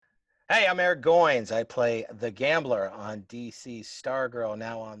Hey, I'm Eric Goins. I play the Gambler on DC's Stargirl,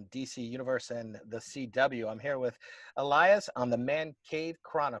 now on DC Universe and the CW. I'm here with Elias on the Man Cave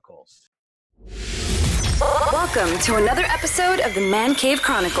Chronicles. Welcome to another episode of the Man Cave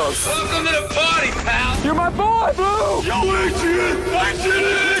Chronicles. Welcome to the party, pal! You're my boy, Blue! Yo, Adrian!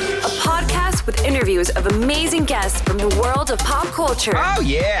 A podcast with interviews of amazing guests from the world of pop culture. Oh,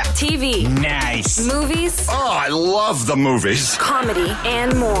 yeah! TV. Nice! Movies. Oh, I love the movies! Comedy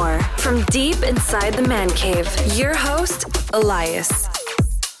and more. From deep inside the Man Cave, your host, Elias.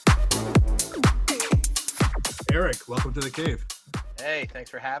 Eric, welcome to the cave. Hey, thanks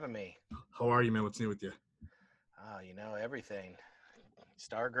for having me. How are you, man? What's new with you? Oh, everything.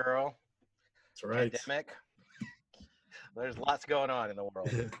 Stargirl. That's right. Pandemic. There's lots going on in the world.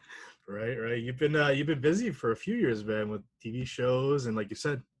 Right. You've been busy for a few years, man, with TV shows and, like you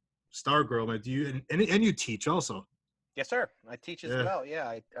said, Stargirl, man. Do you and you teach also? Yes, sir. I teach as well. Yeah,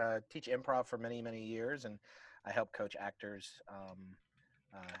 I teach improv for many, many years, and I help coach actors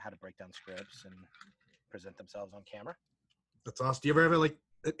how to break down scripts and present themselves on camera. That's awesome. Do you ever have like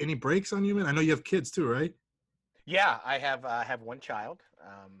any breaks on you, man? I know you have kids too, right? Yeah, I have one child.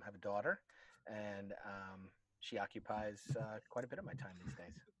 Have a daughter, and she occupies quite a bit of my time these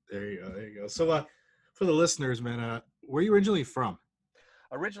days. There you go. So, for the listeners, man, where are you originally from?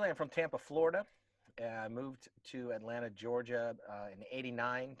 Originally, I'm from Tampa, Florida. I moved to Atlanta, Georgia in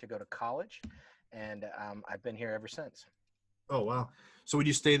 '89 to go to college, and I've been here ever since. Oh, wow. So when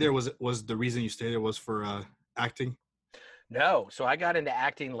you stayed there, was the reason you stayed there was for acting? No, so I got into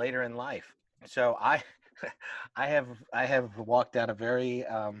acting later in life. So I have walked down a very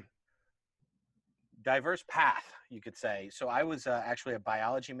diverse path, you could say. So I was actually a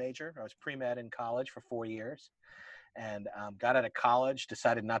biology major. I was pre-med in college for 4 years, and got out of college,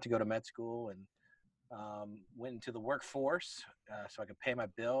 decided not to go to med school, and went into the workforce so I could pay my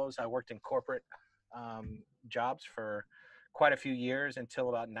bills. I worked in corporate jobs for quite a few years until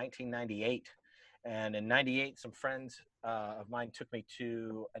about 1998. And in 98, some friends of mine took me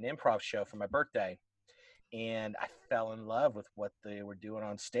to an improv show for my birthday. And I fell in love with what they were doing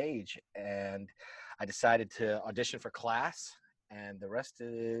on stage. And I decided to audition for class. And the rest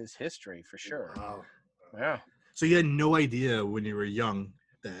is history for sure. Wow. Yeah. So you had no idea when you were young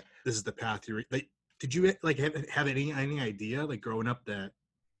that this is the path you were like. Did you like have any idea like growing up that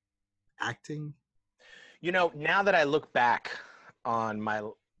acting? Now that I look back on my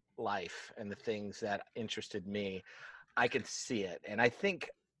life and the things that interested me, I can see it. And I think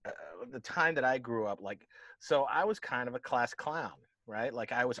the time that I grew up, so I was kind of a class clown, right?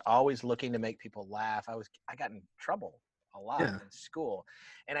 Like I was always looking to make people laugh. I got in trouble a lot in school.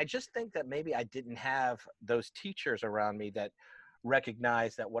 And I just think that maybe I didn't have those teachers around me that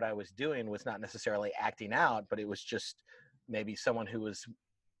recognized that what I was doing was not necessarily acting out, but it was just maybe someone who was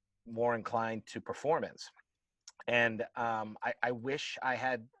more inclined to performance. And I wish I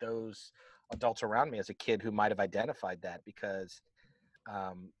had those adults around me as a kid who might have identified that, because,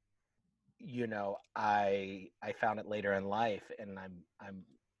 I found it later in life, and I'm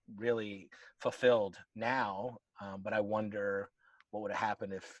really fulfilled now. But I wonder what would have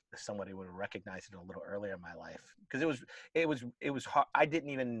happened if somebody would have recognized it a little earlier in my life, because it was hard. I didn't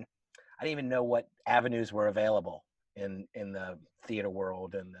even know what avenues were available in the theater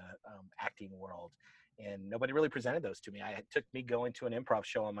world and the acting world. And nobody really presented those to me. It took me going to an improv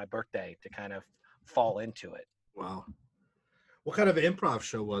show on my birthday to kind of fall into it. Wow. What kind of improv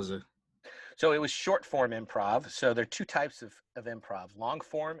show was it? So it was short form improv. So there are two types of improv: long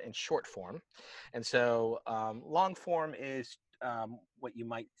form and short form. And so long form is what you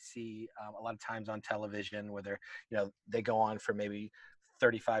might see a lot of times on television, where they go on for maybe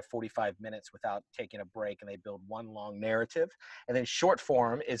 35, 45 minutes without taking a break, and they build one long narrative. And then short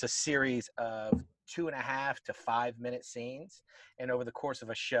form is a series of 2.5 to 5 minute scenes. And over the course of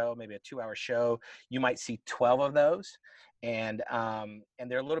a show, maybe a 2-hour show, you might see 12 of those. And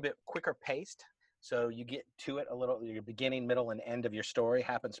they're a little bit quicker paced. So you get to it a little, your beginning, middle, and end of your story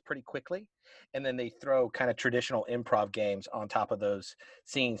happens pretty quickly. And then they throw kind of traditional improv games on top of those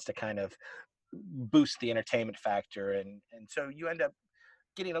scenes to kind of boost the entertainment factor. And so you end up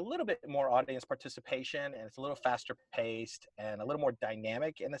getting a little bit more audience participation, and it's a little faster paced and a little more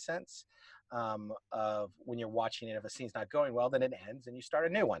dynamic in the sense of when you're watching it. If a scene's not going well, then it ends and you start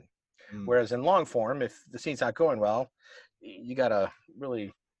a new one. Whereas in long form, if the scene's not going well, you got to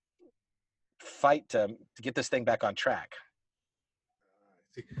really fight to get this thing back on track.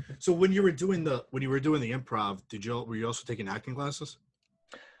 So when you were doing the improv, were you also taking acting classes?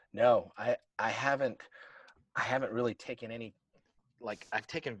 No, I haven't really taken any like I've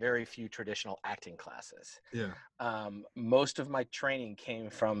taken very few traditional acting classes. Yeah. Most of my training came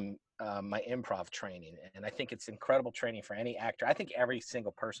from my improv training, and I think it's incredible training for any actor. I think every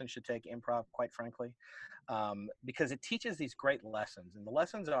single person should take improv, quite frankly, because it teaches these great lessons. And the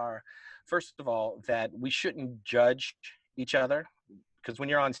lessons are, first of all, that we shouldn't judge each other, because when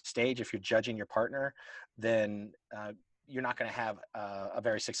you're on stage, if you're judging your partner, then you're not going to have a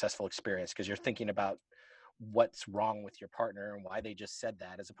very successful experience, because you're thinking about what's wrong with your partner and why they just said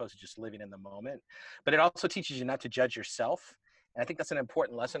that, as opposed to just living in the moment. But it also teaches you not to judge yourself. And I think that's an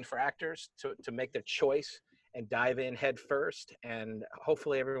important lesson for actors, to make their choice and dive in head first. And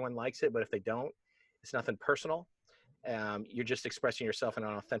hopefully everyone likes it, but if they don't, it's nothing personal. You're just expressing yourself in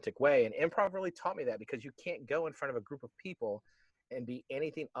an authentic way. And improv really taught me that, because you can't go in front of a group of people and be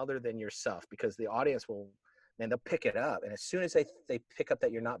anything other than yourself, because the audience will, man, they'll pick it up. And as soon as they pick up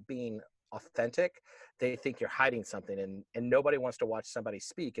that you're not being authentic, they think you're hiding something, and nobody wants to watch somebody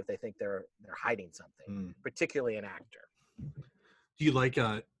speak if they think they're hiding something, particularly an actor. Do you like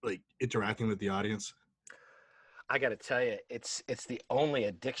interacting with the audience? I got to tell you, it's the only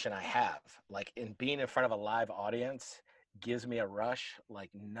addiction I have. Like, in being in front of a live audience gives me a rush like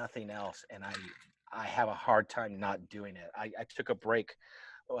nothing else, and I have a hard time not doing it. I took a break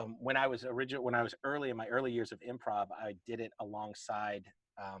when I was early in my early years of improv. I did it alongside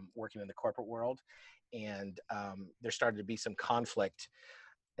working in the corporate world, and there started to be some conflict,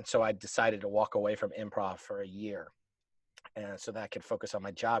 and so I decided to walk away from improv for a year, and so that I could focus on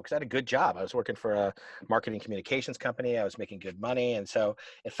my job, because I had a good job. I was working for a marketing communications company. I was making good money, and so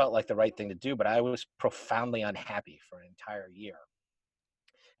it felt like the right thing to do. But I was profoundly unhappy for an entire year.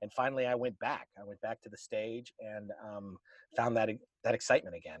 And finally, I went back to the stage, and found that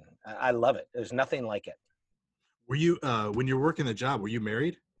excitement again. I love it. There's nothing like it. Were you when you were working the job, were you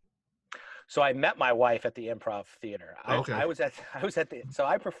married? So I met my wife at the Improv Theater. Okay. So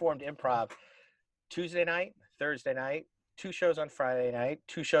I performed improv Tuesday night, Thursday night, 2 shows on Friday night,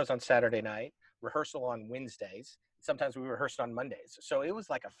 2 shows on Saturday night, rehearsal on Wednesdays. Sometimes we rehearsed on Mondays. So it was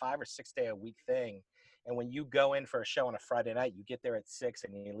like a 5 or 6 day a week thing. And when you go in for a show on a Friday night, you get there at 6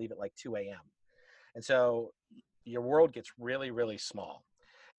 and you leave at like 2 a.m. And so your world gets really, really small.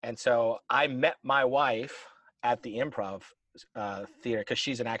 And so I met my wife at the Improv Theater, because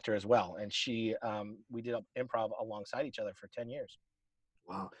she's an actor as well. And we did improv alongside each other for 10 years.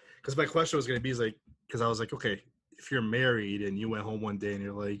 Wow. Because my question was going to be because I was like, okay, if you're married and you went home one day and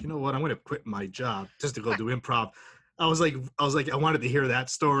you're like, you know what, I'm going to quit my job just to go do improv. I was like, I wanted to hear that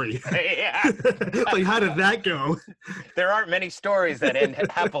story. Yeah. Like, how did that go? There aren't many stories that end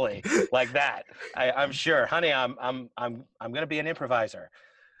happily like that. I'm sure, honey. I'm going to be an improviser.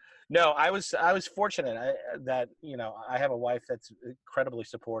 No, I was fortunate that I have a wife that's incredibly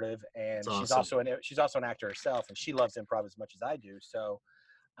supportive, and Awesome. she's also an actor herself, and she loves improv as much as I do. So,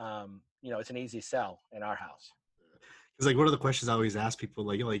 it's an easy sell in our house. Because like one of the questions I always ask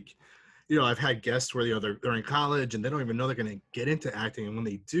people, I've had guests where they're in college and they don't even know they're going to get into acting, and when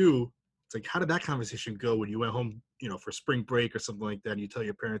they do, it's like, how did that conversation go when you went home, for spring break or something like that, and you tell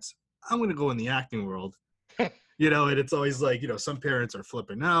your parents, I'm going to go in the acting world? And it's always like, some parents are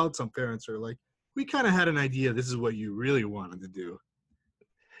flipping out. Some parents are like, we kind of had an idea this is what you really wanted to do.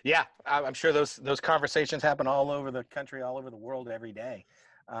 Yeah, I'm sure those conversations happen all over the country, all over the world every day.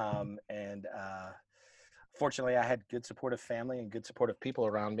 Fortunately, I had good supportive family and good supportive people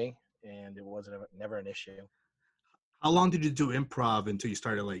around me, and it wasn't never an issue. How long did you do improv until you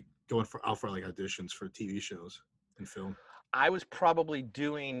started going out for auditions for TV shows and film? I was probably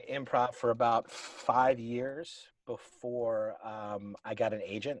doing improv for about 5 years before I got an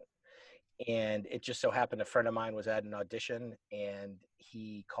agent. And it just so happened a friend of mine was at an audition, and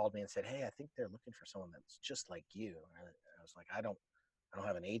he called me and said, "Hey, I think they're looking for someone that's just like you." And I was like, I don't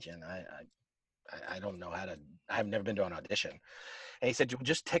have an agent. I don't know how to. I've never been to an audition. And he said,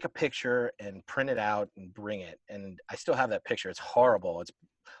 "Just take a picture and print it out and bring it." And I still have that picture. It's horrible. It's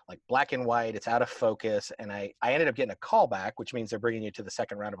like black and white. It's out of focus. And I ended up getting a call back, which means they're bringing you to the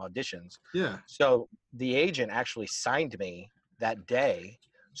second round of auditions. Yeah. So the agent actually signed me that day.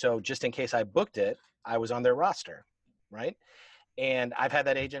 So just in case I booked it, I was on their roster, right? And I've had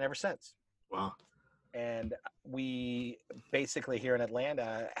that agent ever since. Wow. And we basically here in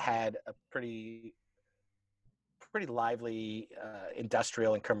Atlanta had a pretty lively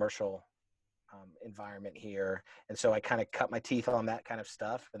industrial and commercial environment here. And so I kind of cut my teeth on that kind of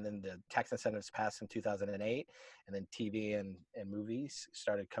stuff. And then the tax incentives passed in 2008. And then TV and movies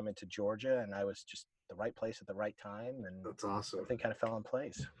started coming to Georgia. And I was just the right place at the right time. And that's awesome. Everything kind of fell in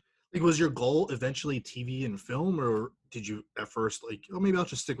place. Was your goal eventually TV and film, or did you at first maybe I'll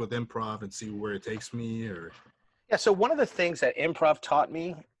just stick with improv and see where it takes me? Or Yeah, so one of the things that improv taught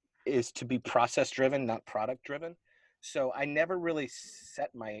me is to be process driven, not product driven. So I never really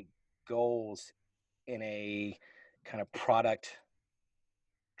set my goals in a kind of product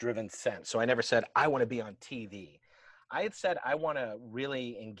driven sense. So I never said, I want to be on TV. I had said, I want to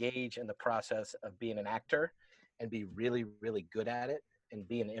really engage in the process of being an actor and be really, really good at it, and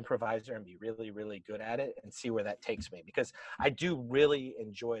be an improviser and be really, really good at it, and see where that takes me. Because I do really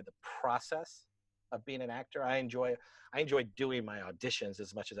enjoy the process of being an actor. I enjoy doing my auditions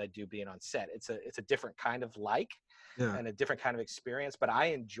as much as I do being on set. It's a different kind of Yeah. and a different kind of experience, but I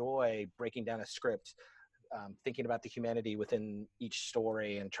enjoy breaking down a script, thinking about the humanity within each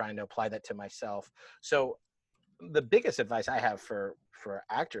story and trying to apply that to myself. So the biggest advice I have for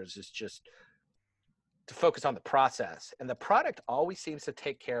actors is just to focus on the process, and the product always seems to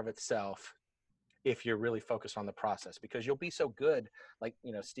take care of itself if you're really focused on the process, because you'll be so good, like,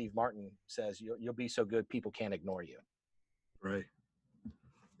 Steve Martin says, you'll be so good people can't ignore you. Right.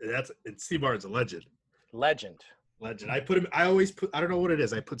 Steve Martin's a legend. Legend. Legend. I put him. I always put. I don't know what it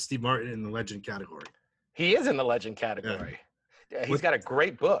is. I put Steve Martin in the legend category. He is in the legend category. Yeah, he's got a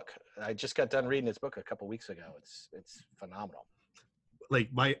great book. I just got done reading his book a couple weeks ago. It's phenomenal. Like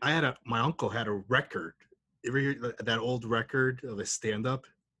my uncle had a record. Ever hear that old record of a stand up?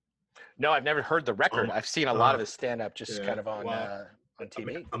 No, I've never heard the record. I've seen a lot of his stand up just kind of on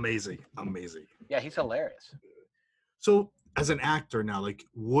TV. Amazing. Yeah, he's hilarious. So as an actor now, like,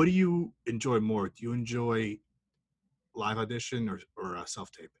 what do you enjoy more? Do you enjoy live audition or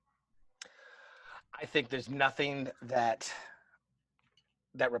self tape? I think there's nothing that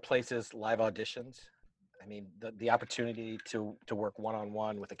replaces live auditions. I mean, the opportunity to work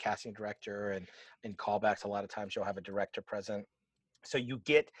one-on-one with a casting director, and in callbacks, a lot of times you'll have a director present. So you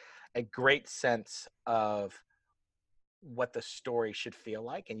get a great sense of what the story should feel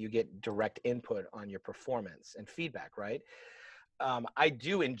like, and you get direct input on your performance and feedback, right? I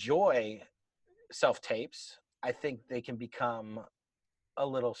do enjoy self-tapes. I think they can become a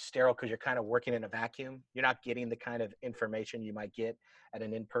little sterile because you're kind of working in a vacuum. You're not getting the kind of information you might get at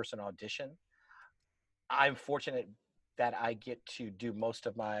an in-person audition. I'm fortunate that I get to do most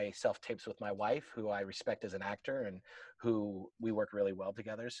of my self-tapes with my wife, who I respect as an actor and who we work really well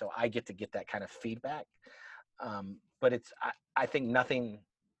together. So I get to get that kind of feedback. But I think nothing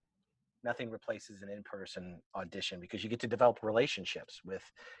replaces an in-person audition, because you get to develop relationships with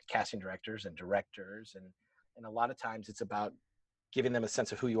casting directors and directors. And a lot of times it's about giving them a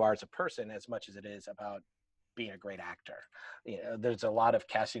sense of who you are as a person as much as it is about being a great actor. There's a lot of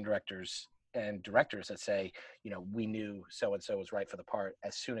casting directors and directors that say, we knew so-and-so was right for the part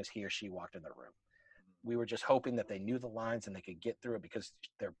as soon as he or she walked in the room. We were just hoping that they knew the lines and they could get through it because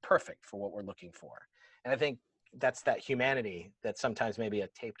they're perfect for what we're looking for. And I think that's that humanity that sometimes maybe a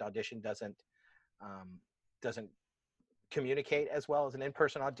taped audition doesn't communicate as well as an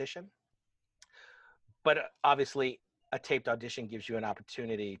in-person audition. But obviously a taped audition gives you an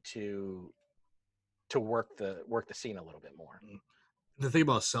opportunity to work the scene a little bit more. The thing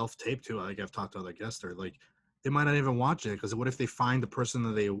about self-tape too, like I've talked to other guests, are like they might not even watch it, because what if they find the person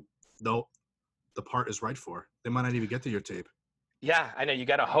that they know the part is right for? They might not even get to your tape. Yeah, I know. You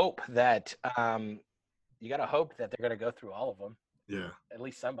got to hope that they're going to go through all of them. Yeah. At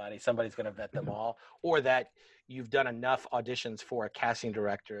least somebody's going to vet them all, or that you've done enough auditions for a casting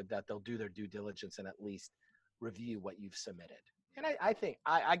director that they'll do their due diligence and at least review what you've submitted. And I think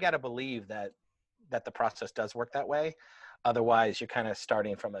I got to believe that the process does work that way. Otherwise, you're kind of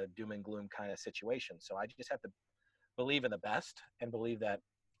starting from a doom and gloom kind of situation. So I just have to believe in the best and believe that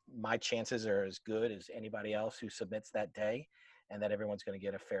my chances are as good as anybody else who submits that day, and that everyone's going to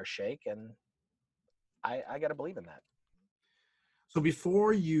get a fair shake. And I got to believe in that. So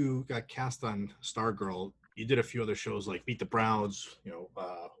before you got cast on Stargirl, you did a few other shows like Beat the Browns,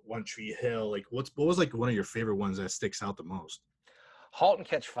 One Tree Hill. Like, what was like one of your favorite ones that sticks out the most? Halt and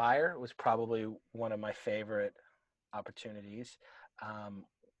Catch Fire was probably one of my favorite opportunities.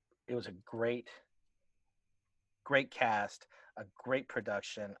 It was a great cast, a great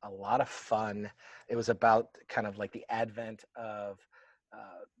production, a lot of fun. It was about kind of like the advent of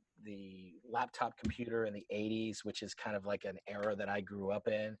the laptop computer in the 80s, which is kind of like an era that I grew up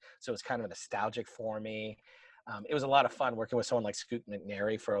in. So it's kind of nostalgic for me. It was a lot of fun working with someone like Scoot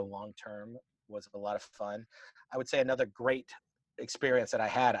McNairy for a long term. Was a lot of fun. I would say another great experience that I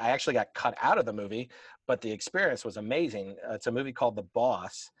had, I actually got cut out of the movie, but the experience was amazing. It's a movie called The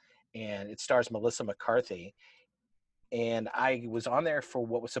Boss, and it stars Melissa McCarthy. And I was on there for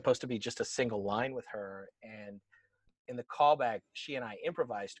what was supposed to be just a single line with her. And in the callback, she and I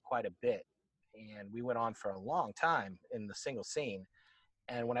improvised quite a bit. And we went on for a long time in the single scene.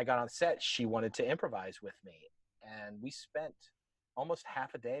 And when I got on set, she wanted to improvise with me. and we spent almost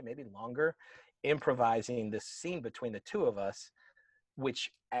half a day, maybe longer, improvising this scene between the two of us,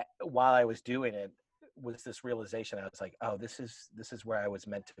 which while I was doing it was this realization. I was like, oh, this is where I was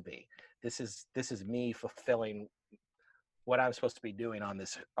meant to be. This is me fulfilling what I'm supposed to be doing on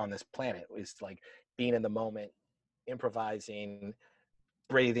this planet, is like being in the moment, improvising,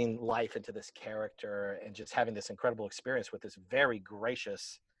 breathing life into this character, and just having this incredible experience with this very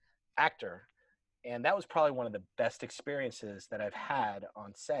gracious actor. And that was probably one of the best experiences that I've had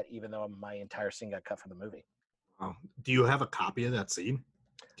on set, even though my entire scene got cut from the movie. Wow. Do you have a copy of that scene?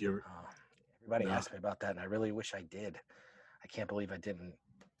 Do you? Everybody No. asked me about that, and I really wish I did. I can't believe I didn't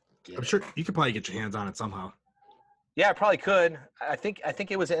get I'm it. sure you could probably get your hands on it somehow. Yeah, I probably could. I think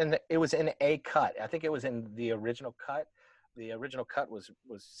it was in a cut. I think it was in the original cut. The original cut was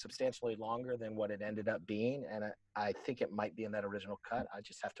substantially longer than what it ended up being, and I think it might be in that original cut. I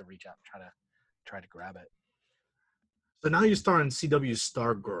just have to reach out and try to grab it. So now you star in CW's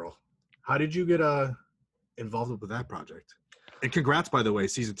Stargirl. How did you get involved with that project? And congrats, by the way,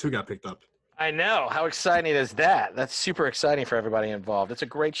 season 2 got picked up. I know. How exciting is that? That's super exciting for everybody involved. It's a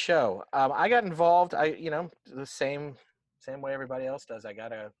great show. I got involved. The same way everybody else does. I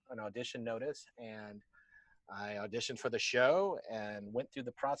got an audition notice, and I auditioned for the show and went through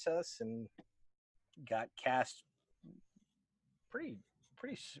the process and got cast pretty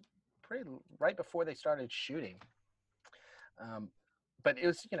right before they started shooting. But it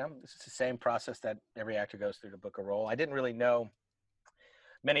was, it's the same process that every actor goes through to book a role. I didn't really know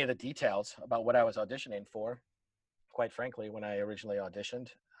many of the details about what I was auditioning for, quite frankly, when I originally auditioned.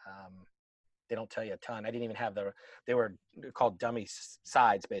 They don't tell you a ton. I didn't even have they're called dummy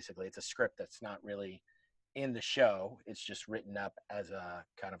sides, basically. It's a script that's not really in the show. It's just written up as a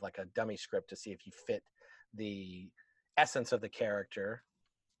kind of like a dummy script to see if you fit the essence of the character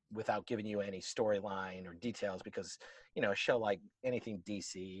without giving you any storyline or details, because, a show like anything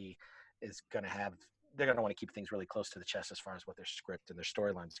DC is going to have, they're going to want to keep things really close to the chest as far as what their script and their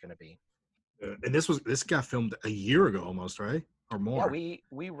storyline is going to be. And this got filmed a year ago almost, right? Or more. Yeah,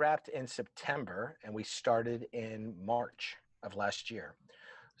 we wrapped in September and we started in March of last year.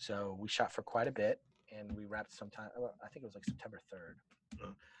 So we shot for quite a bit and we wrapped sometime, I think it was like September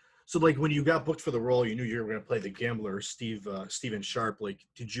 3rd. So like when you got booked for the role, you knew you were going to play the gambler, Steven Sharp. Like,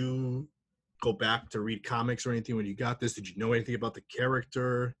 did you go back to read comics or anything when you got this? Did you know anything about the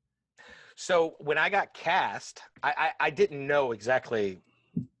character? So when I got cast, I didn't know exactly.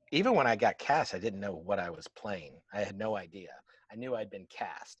 Even when I got cast, I didn't know what I was playing. I had no idea. I knew I'd been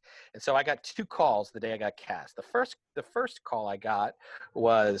cast. And so I got 2 calls the day I got cast. The first call I got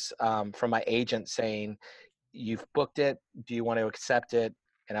was from my agent saying, "You've booked it. Do you want to accept it?"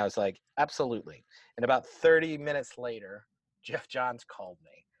 And I was like, absolutely. And about 30 minutes later, Jeff Johns called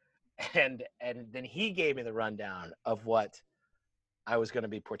me. And then he gave me the rundown of what I was going to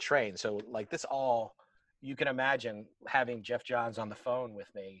be portraying. So like this all, you can imagine having Jeff Johns on the phone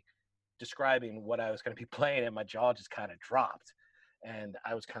with me describing what I was going to be playing, and my jaw just kind of dropped. And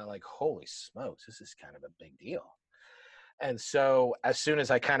I was kind of like, holy smokes, this is kind of a big deal. And so as soon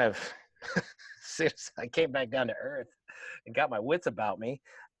as I kind of, as soon as I came back down to earth and got my wits about me,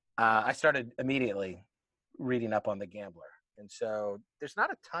 I started immediately reading up on the Gambler. And so there's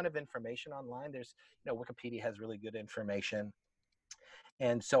not a ton of information online. There's, Wikipedia has really good information.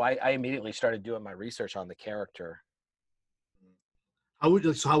 And so I immediately started doing my research on the character. How would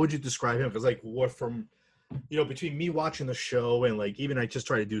you describe him? Because like what from, between me watching the show and like even I just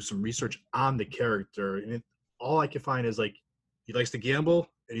try to do some research on the character, and all I can find is like he likes to gamble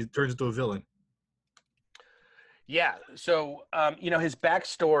and he turns into a villain. Yeah. So, his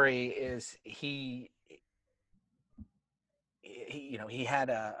backstory is he had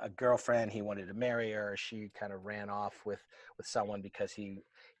a girlfriend. He wanted to marry her. She kind of ran off with someone because he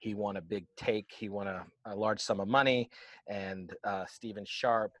won a big take. He won a large sum of money, and Stephen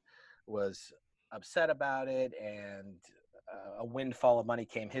Sharp was upset about it, and a windfall of money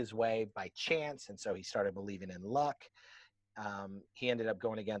came his way by chance, and so he started believing in luck. He ended up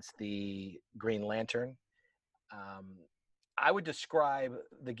going against the Green Lantern. I would describe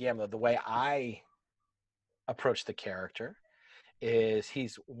the Gambler, the way I approach the character is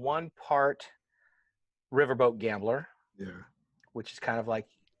he's one part riverboat gambler, which is kind of like,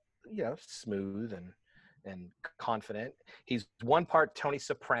 smooth and confident. He's one part Tony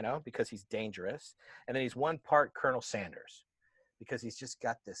Soprano because he's dangerous. And then he's one part Colonel Sanders because he's just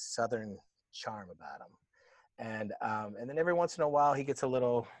got this Southern charm about him. And then every once in a while he gets a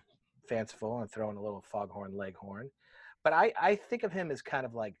little fanciful and throwing a little foghorn leghorn. But I think of him as kind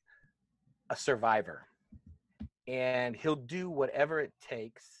of like a survivor. And he'll do whatever it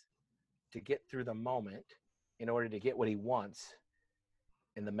takes to get through the moment in order to get what he wants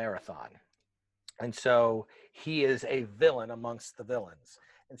in the marathon. And so he is a villain amongst the villains.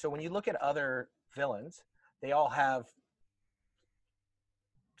 And so when you look at other villains, they all have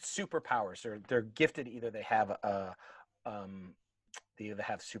superpowers, or they're gifted. Either they have they either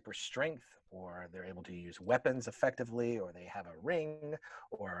have super strength, or they're able to use weapons effectively, or they have a ring,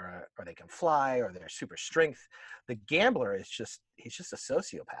 or they can fly, or they're super strength. The gambler is he's just a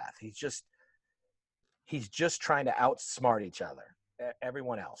sociopath. He's just trying to outsmart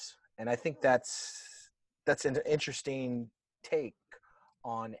everyone else. And I think that's an interesting take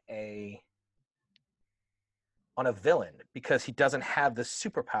on a villain, because he doesn't have the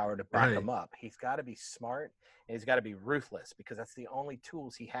superpower to back him up. He's got to be smart, and he's got to be ruthless, because that's the only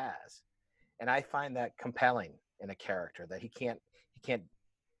tools he has. And I find that compelling in a character, that he can't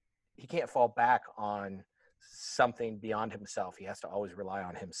fall back on something beyond himself. He has to always rely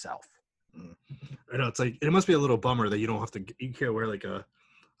on himself. I know, it's like, it must be a little bummer that you can't wear like a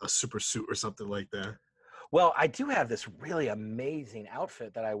super suit or something like that. Well, I do have this really amazing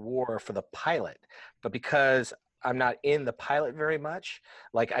outfit that I wore for the pilot, but because I'm not in the pilot very much,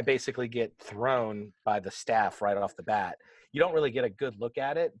 like, I basically get thrown by the staff right off the bat. You don't really get a good look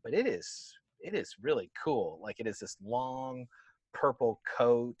at it, but it is really cool. Like, it is this long purple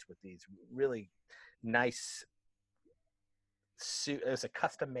coat with these really nice suit. It's a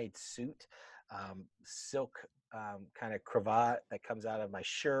custom made suit, silk kind of cravat that comes out of my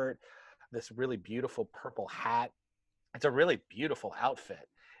shirt, this really beautiful purple hat. It's a really beautiful outfit.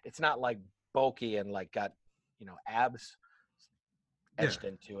 It's not like bulky and like got, abs etched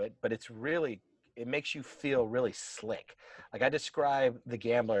into it, but it makes you feel really slick. Like, I describe the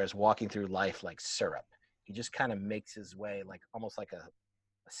gambler as walking through life like syrup. He just kind of makes his way, like almost like a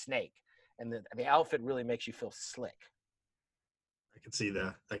snake. And the outfit really makes you feel slick. I can see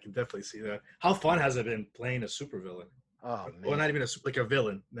that. I can definitely see that. How fun has it been playing a supervillain? Oh, man. Well, not even a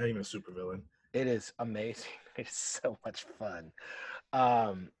villain, not even a supervillain. It is amazing. It's so much fun.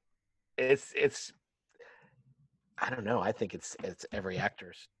 It's I don't know. I think it's every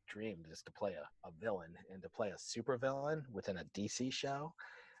actor's dream, just to play a villain, and to play a supervillain within a DC show.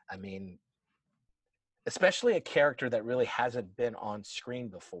 I mean, especially a character that really hasn't been on screen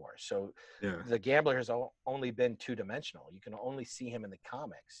before. So the gambler has only been two-dimensional. You can only see him in the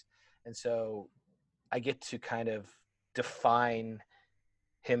comics. And so I get to kind of define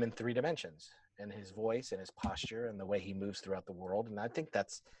him in 3 dimensions, and his voice and his posture and the way he moves throughout the world. And I think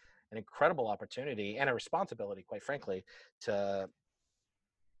that's an incredible opportunity and a responsibility, quite frankly, to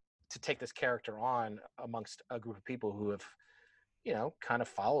take this character on amongst a group of people who have, kind of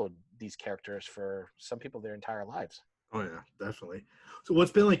followed these characters for some people their entire lives. Oh yeah, definitely. So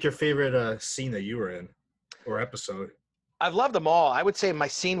what's been like your favorite scene that you were in, or episode? I've loved them all. I would say my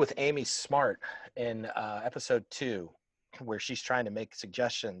scene with Amy Smart in episode 2, where she's trying to make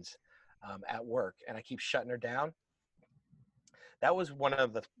suggestions at work, and I keep shutting her down. That was one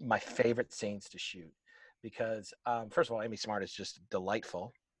of my favorite scenes to shoot, because first of all, Amy Smart is just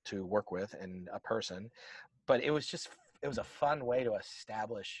delightful to work with and a person, but it was a fun way to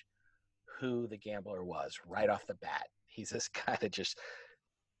establish who the gambler was right off the bat. He's this guy that just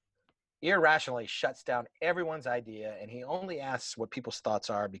irrationally shuts down everyone's idea, and he only asks what people's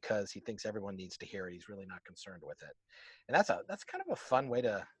thoughts are because he thinks everyone needs to hear it. He's really not concerned with it. And that's kind of a fun way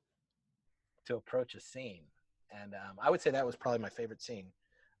to approach a scene. And I would say that was probably my favorite scene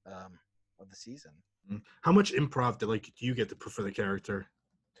of the season. How much improv do you get to put for the character?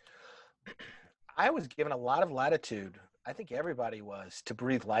 I was given a lot of latitude. I think everybody was, to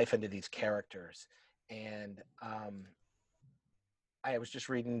breathe life into these characters. And I was just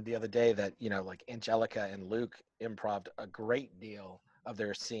reading the other day that, like Angelica and Luke improv'd a great deal of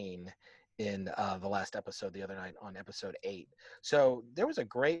their scene in the last episode the other night on episode 8. So there was a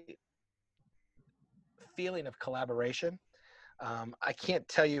great feeling of collaboration. I can't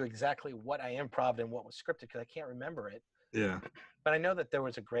tell you exactly what I improv'd and what was scripted, because I can't remember it. Yeah. But I know that there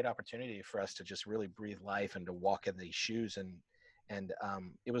was a great opportunity for us to just really breathe life and to walk in these shoes, and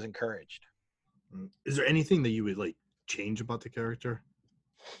it was encouraged. Is there anything that you would change about the character?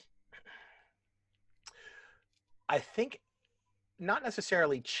 I think not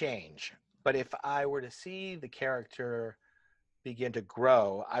necessarily change, but if I were to see the character begin to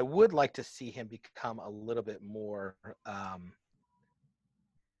grow, I would like to see him become a little bit more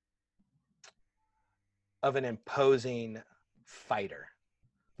of an imposing fighter.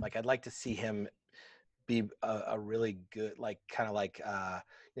 Like, I'd like to see him be a really good, like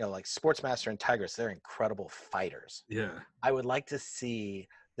Sportsmaster and Tigress. They're incredible fighters. Yeah. I would like to see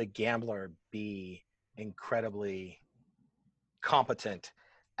the gambler be incredibly competent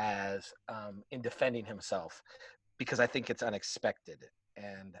as in defending himself, because I think it's unexpected.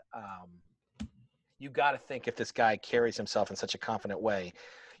 And you got to think, if this guy carries himself in such a confident way.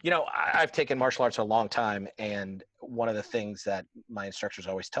 I've taken martial arts a long time, and one of the things that my instructors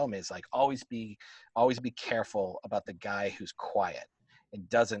always tell me is like, always be careful about the guy who's quiet and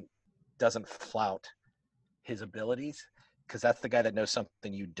doesn't flout his abilities, because that's the guy that knows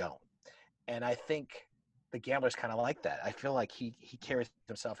something you don't. And I think the gambler's kind of like that. I feel like he carries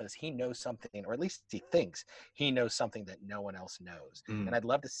himself as he knows something, or at least he thinks he knows something that no one else knows. And I'd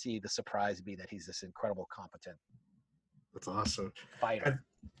love to see the surprise be that he's this incredible, competent That's awesome. fighter.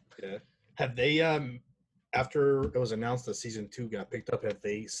 Have they after it was announced that season 2 got picked up, have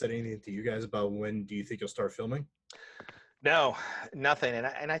they said anything to you guys about when do you think you'll start filming? No, nothing.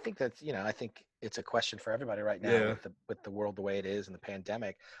 And I think that's, I think it's a question for everybody right now with the world the way it is and the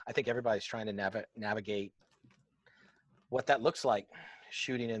pandemic. I think everybody's trying to navigate what that looks like,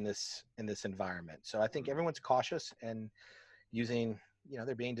 shooting in this environment. So I think everyone's cautious and using,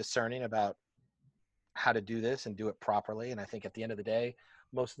 they're being discerning about how to do this and do it properly. And I think at the end of the day,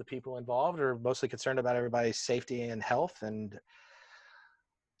 most of the people involved are mostly concerned about everybody's safety and health. And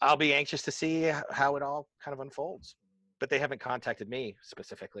I'll be anxious to see how it all kind of unfolds. But they haven't contacted me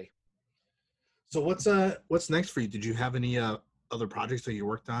specifically. So what's next for you? Did you have any other projects that you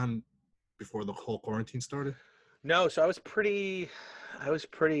worked on before the whole quarantine started? No, so I was pretty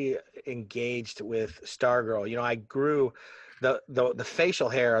engaged with Stargirl. I grew the facial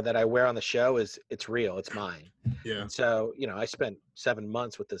hair that I wear on the show it's real, it's mine. Yeah. And so, I spent 7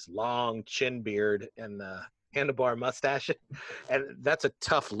 months with this long chin beard and the handlebar mustache, and that's a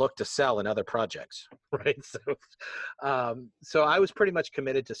tough look to sell in other projects, right? So I was pretty much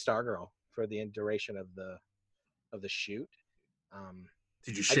committed to Stargirl for the duration of the shoot.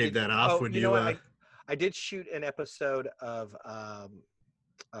 Did you shave that off when you? I did shoot an episode of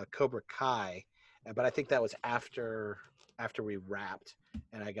Cobra Kai, but I think that was after we wrapped,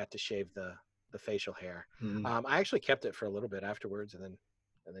 and I got to shave the facial hair. I actually kept it for a little bit afterwards, and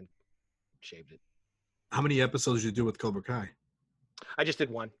then shaved it. How many episodes did you do with Cobra Kai? I just did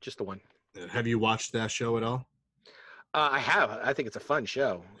one, just the one. Have you watched that show at all? I have. I think it's a fun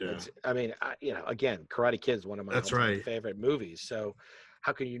show. Yeah. Again, Karate Kid is one of my right. favorite movies. So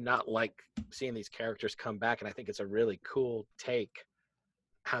how can you not like seeing these characters come back? And I think it's a really cool take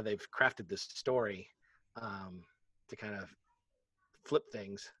how they've crafted this story to kind of flip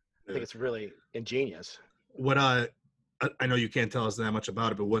things. I think it's really ingenious. What I know you can't tell us that much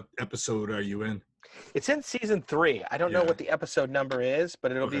about it, but what episode are you in? It's in season 3. I don't know what the episode number is,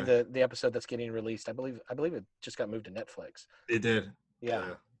 but it'll be the episode that's getting released. I believe it just got moved to Netflix. It did.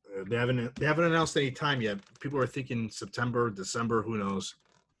 Yeah. They haven't announced any time yet. People are thinking September, December, who knows.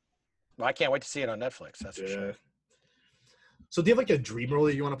 Well, I can't wait to see it on Netflix. That's for sure. So do you have like a dream role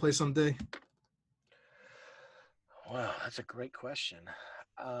that you want to play someday? Wow, that's a great question.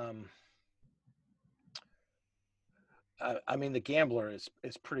 I mean, the gambler is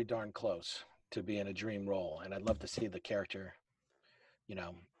pretty darn close to being a dream role, and I'd love to see the character,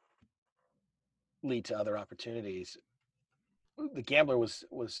 lead to other opportunities. The gambler was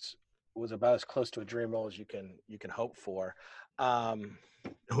about as close to a dream role as you can hope for.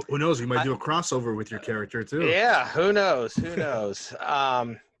 Who knows? We might do a crossover with your character too. Yeah, who knows?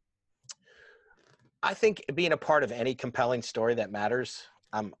 I think being a part of any compelling story that matters,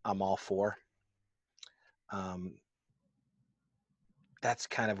 I'm all for. That's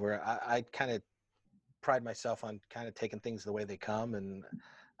kind of where I kind of pride myself on kind of taking things the way they come, and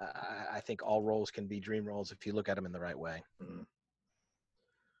I think all roles can be dream roles if you look at them in the right way.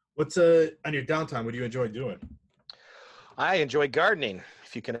 What's on your downtime? What do you enjoy doing? I enjoy gardening,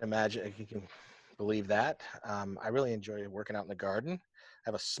 if you can imagine, if you can believe that. I really enjoy working out in the garden. I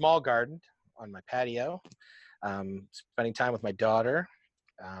have a small garden on my patio, spending time with my daughter,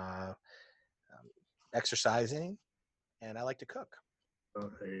 exercising, and I like to cook. Oh,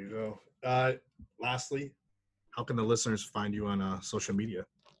 there you go. Lastly, how can the listeners find you on social media?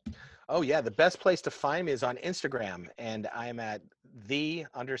 Oh, yeah. The best place to find me is on Instagram, and I'm at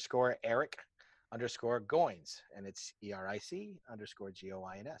 _Eric_Goins, and it's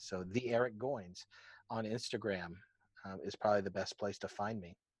ERIC_GOINS. So the Eric Goins on Instagram is probably the best place to find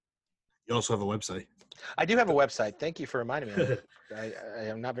me. You also have a website. I do have a website. Thank you for reminding me. I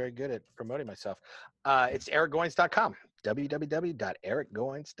am not very good at promoting myself. It's ericgoins.com.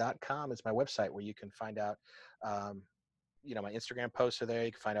 www.ericgoins.com is my website, where you can find out, my Instagram posts are there.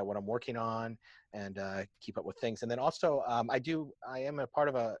 You can find out what I'm working on and keep up with things. And then also, I am a part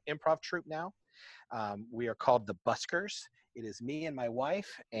of an improv troupe now. We are called the Buskers. It is me and my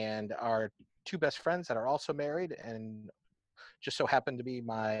wife and our 2 best friends that are also married and just so happen to be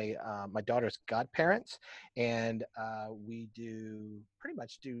my daughter's godparents, and we pretty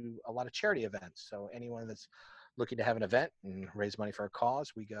much do a lot of charity events. So anyone that's looking to have an event and raise money for a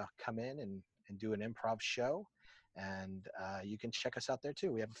cause, we come in and do an improv show, and you can check us out there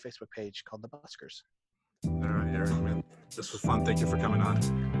too. We have a Facebook page called The Buskers. All right, Eric, man, this was fun. Thank you for coming on.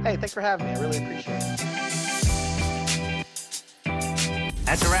 Hey, thanks for having me. I really appreciate it.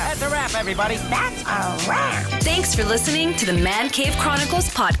 That's a wrap. That's a wrap, everybody. That's a wrap. Thanks for listening to the Man Cave Chronicles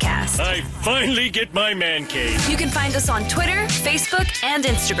podcast. I finally get my man cave. You can find us on Twitter, Facebook, and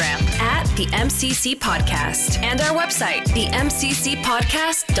Instagram at the MCC Podcast and our website,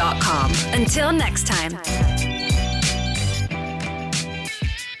 themccpodcast.com. Until next time.